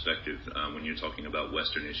Vietnamese perspective when you're talking about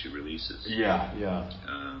Western issue releases. Yeah.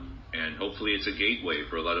 And hopefully it's a gateway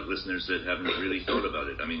for a lot of listeners that haven't really thought about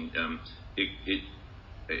it. I mean,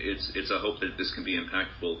 it's a hope that this can be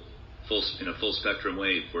impactful in a full spectrum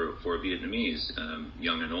way for Vietnamese,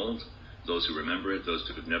 young and old, those who remember it, those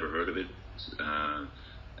who have never heard of it,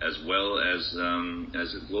 as well as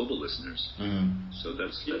global listeners. So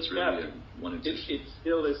that's really one intention.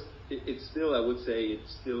 It's still, I would say, it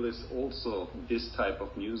still is also this type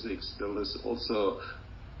of music. Still is also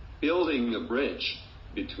building a bridge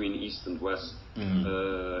between East and West in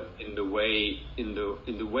the way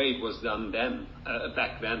it was done then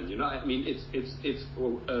back then. You know, I mean, it's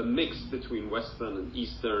a mix between Western and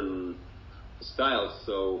Eastern styles.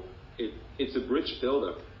 So it's a bridge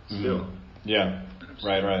builder still. Yeah.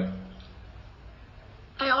 Right.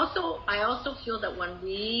 I also feel that when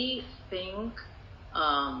we think,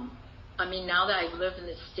 I mean, now that I live in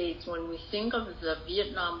the States, when we think of the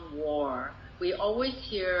Vietnam War, we always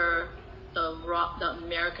hear the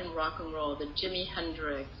American rock and roll, the Jimi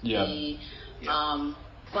Hendrix,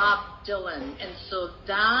 Bob Dylan, and so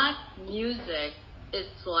that music is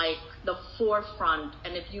like the forefront.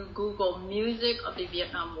 And if you Google music of the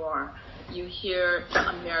Vietnam War, you hear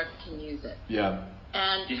American music. Yeah.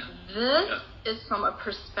 And this is from a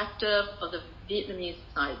perspective of the Vietnamese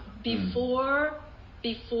side. Before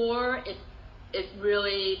it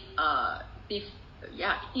really,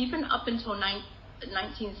 even up until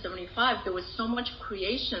 1975, there was so much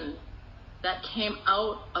creation that came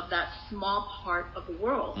out of that small part of the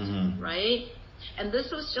world, right? And this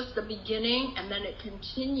was just the beginning, and then it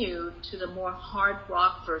continued to the more hard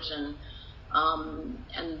rock version, and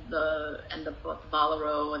the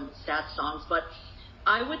bolero and sad songs. But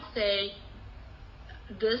I would say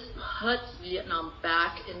this puts Vietnam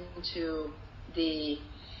back into the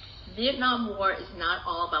Vietnam War is not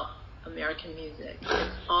all about American music.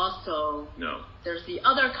 It's also there's the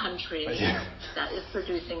other country that is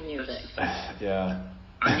producing music. Yeah.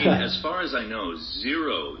 I mean, as far as I know,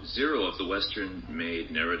 zero of the Western-made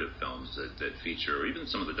narrative films that feature, or even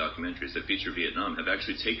some of the documentaries that feature Vietnam, have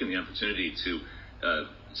actually taken the opportunity to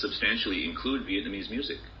substantially include Vietnamese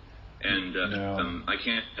music. And I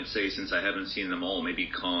can't say, since I haven't seen them all, maybe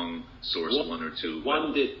Kong sourced one or two.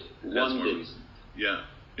 One did. Yeah.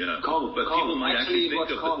 Kong. But people might actually think it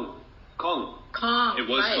was of Kong. It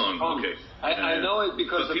was right. Kong. Okay. I know it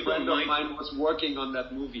because a friend of mine was working on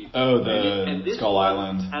that movie. Oh, the Skull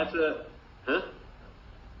Island.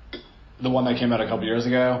 The one that came out a couple years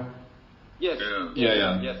ago? Yes.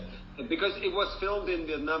 Yeah. Yes. Because it was filmed in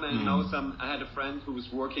Vietnam, and I had a friend who was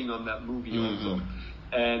working on that movie also.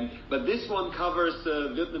 But this one covers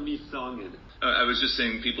a Vietnamese song in it. I was just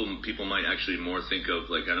saying people might actually more think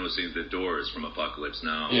of, like, I was saying The Doors from Apocalypse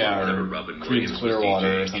Now. Or Robin Creedence Williams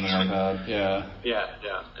Clearwater or something like that. Yeah.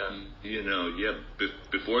 You know,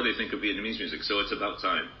 before they think of Vietnamese music, so it's about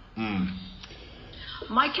time.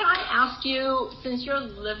 Mike, can I ask you, since you're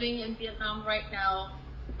living in Vietnam right now,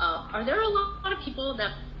 are there a lot of people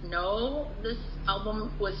that know this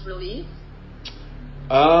album was released?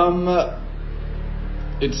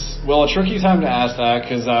 It's, a tricky time to ask that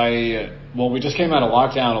because we just came out of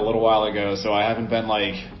lockdown a little while ago, so I haven't been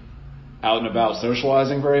out and about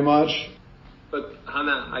socializing very much. But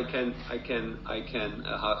Hannah, I can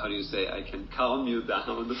how do you say? I can calm you down.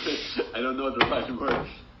 I don't know the right word.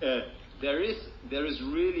 There is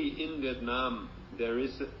really in Vietnam there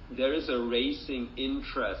is a racing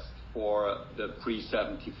interest for the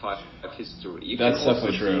pre-75 history. That's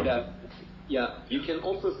definitely true. Yeah, you can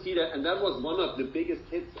also see that, and that was one of the biggest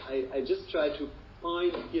hits. I just tried to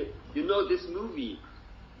find here. You know this movie.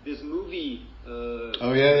 This movie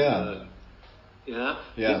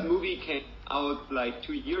came out like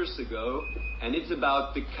 2 years ago, and it's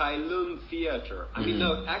about the Kai Lung Theater. I mean,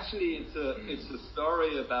 no, actually, it's a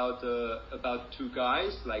story about two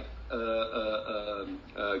guys, like a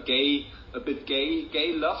gay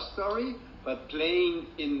love story, but playing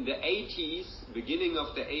in the 80s, beginning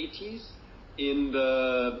of the 80s. in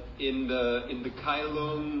the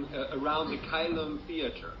Kailung, around the Kailung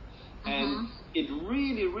Theater, and it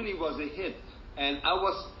really was a hit. And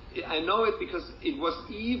I know it because it was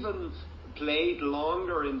even played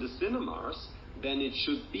longer in the cinemas than it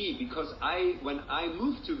should be, because when I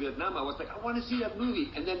moved to Vietnam, I was like, I want to see that movie,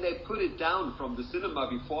 and then they put it down from the cinema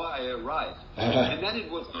before I arrived, and then it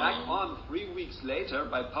was back on 3 weeks later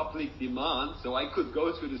by public demand, so I could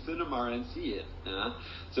go to the cinema and see it.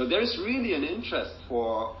 So there's really an interest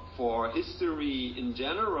for history in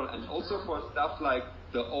general, and also for stuff like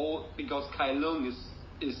the old, because Kailung is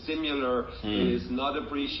similar, is not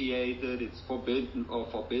appreciated, it's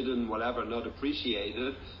forbidden, whatever, not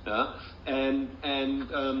appreciated, and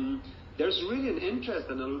there's really an interest,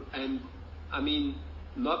 and I mean,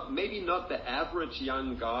 maybe not the average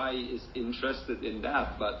young guy is interested in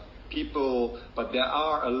that, but there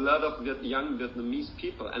are a lot of young Vietnamese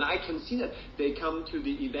people, and I can see that they come to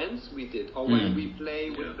the events we did, or when we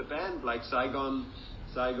play with the band, like Saigon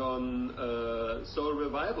Soul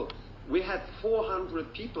Revival. We had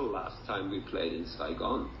 400 people last time we played in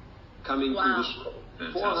Saigon, coming to the show.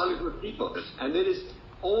 Fantastic. 400 people, and it is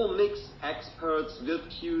all mixed experts,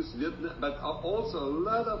 Vietcus, but also a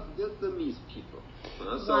lot of Vietnamese people.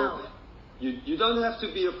 So you don't have to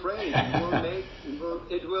be afraid.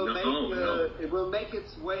 It will make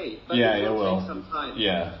its way, but it will take some time.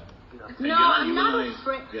 No, I'm not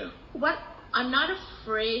afraid. What I'm not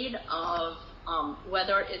afraid of.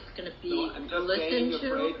 Whether it's going to be I'm just listened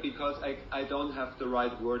saying afraid because I don't have the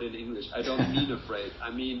right word in English. I don't mean afraid. I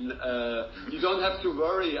mean, you don't have to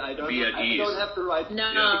worry. I don't have the right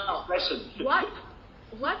expression.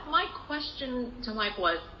 What my question to Mike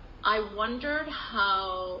was, I wondered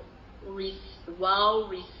how well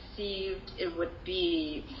received it would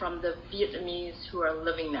be from the Vietnamese who are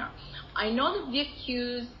living there. I know the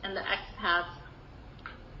Vietcus and the expats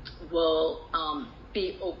will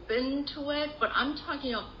be open to it, but I'm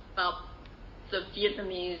talking about the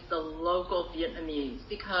Vietnamese, the local Vietnamese,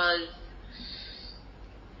 because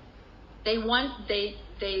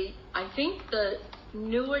I think the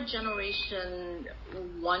newer generation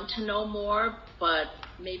want to know more, but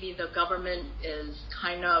maybe the government is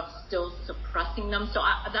kind of still suppressing them. So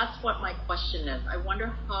that's what my question is. I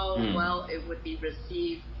wonder how well it would be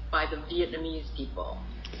received by the Vietnamese people.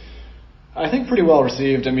 I think pretty well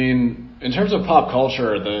received. I mean, in terms of pop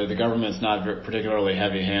culture, the government's not particularly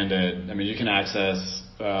heavy-handed. I mean, you can access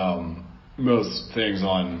most things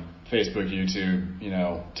on Facebook, YouTube,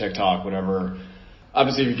 TikTok, whatever.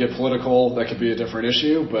 Obviously, if you get political, that could be a different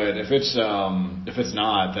issue. But if it's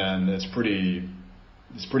not, then it's pretty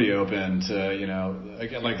open to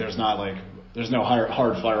again, like there's no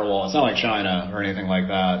hard firewall. It's not like China or anything like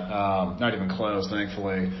that. Not even close,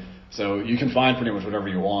 thankfully. So you can find pretty much whatever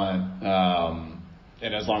you want,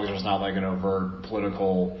 and as long as there's not like an overt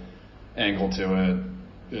political angle to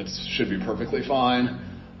it should be perfectly fine.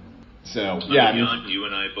 So yeah, Jan, you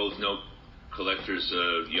and I both know collectors,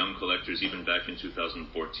 young collectors, even back in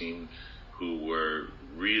 2014, who were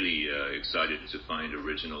really excited to find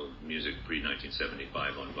original music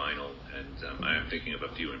pre-1975 on vinyl, and I am thinking of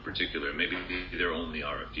a few in particular. Maybe there only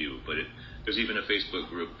are a few, but there's even a Facebook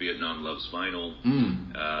group, Vietnam Loves Vinyl.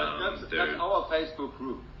 That's our Facebook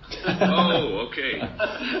group. Oh, okay.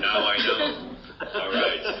 Now I know. All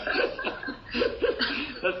right.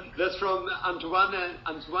 That's from Antoine.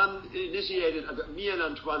 Antoine initiated me and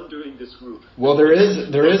Antoine doing this group. Well, there is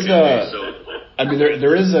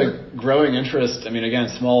a growing interest. I mean, again,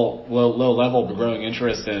 small, low level, but growing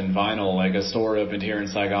interest in vinyl. Like a store opened here in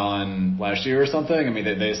Saigon last year or something. I mean,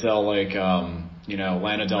 they sell like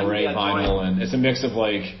Lana Del Rey vinyl, and it's a mix of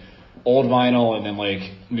like old vinyl and then like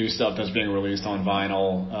new stuff that's being released on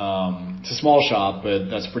vinyl. It's a small shop, but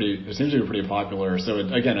it seems to be pretty popular. So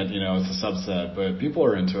it's a subset, but people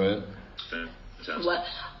are into it. What,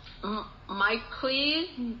 Mike, please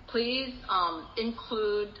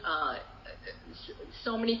include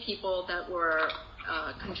so many people that were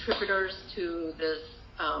contributors to this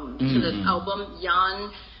album.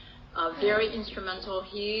 Jan, very instrumental.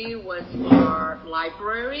 He was our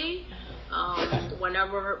library.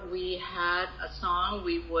 Whenever we had a song,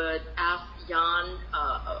 we would ask Jan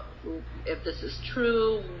if this is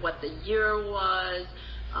true, what the year was,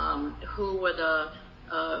 who was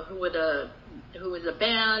the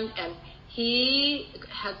band, and he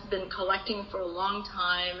has been collecting for a long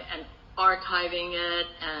time and archiving it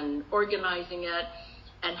and organizing it,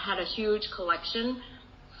 and had a huge collection.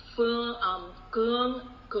 Cuong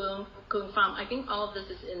Pham, I think all of this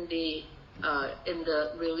is in the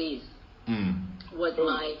release.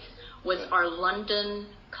 Was our London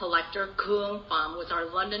collector. Cuong Pham was our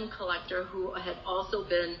London collector who had also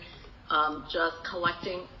been just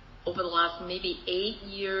collecting over the last maybe 8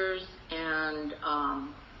 years and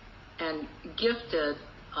gifted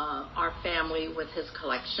our family with his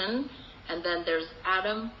collection. And then there's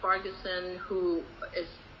Adam Farguson, who is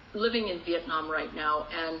living in Vietnam right now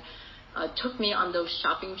and took me on those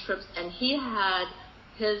shopping trips. And he had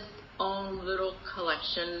his own little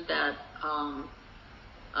collection that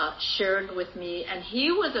shared with me. And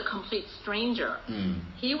he was a complete stranger.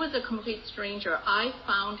 He was a complete stranger. I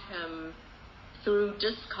found him through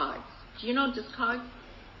Discogs. Do you know Discogs?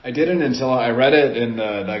 I didn't until I read it in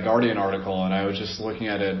the Guardian article, and I was just looking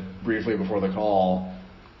at it briefly before the call.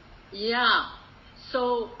 Yeah.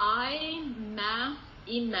 So I mass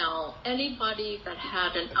email anybody that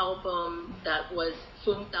had an album that was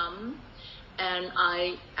Phương Tâm, and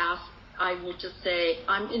I would just say,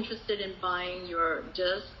 I'm interested in buying your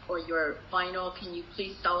disc or your vinyl. Can you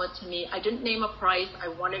please sell it to me? I didn't name a price. I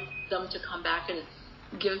wanted them to come back and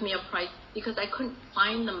give me a price because I couldn't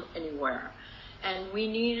find them anywhere. And we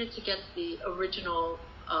needed to get the original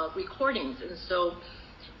recordings. And so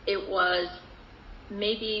it was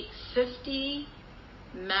maybe 50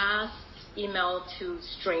 mass email to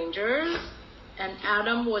strangers, and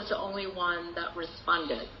Adam was the only one that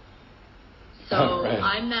responded. So right.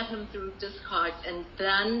 I met him through Discogs, and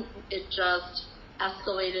then it just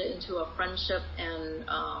escalated into a friendship and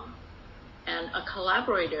a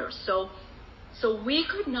collaborator. So we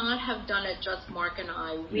could not have done it just Mark and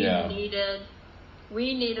I.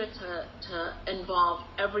 We needed to involve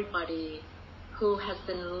everybody who has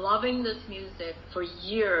been loving this music for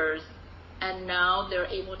years, and now they're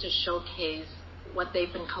able to showcase what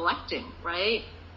they've been collecting, right?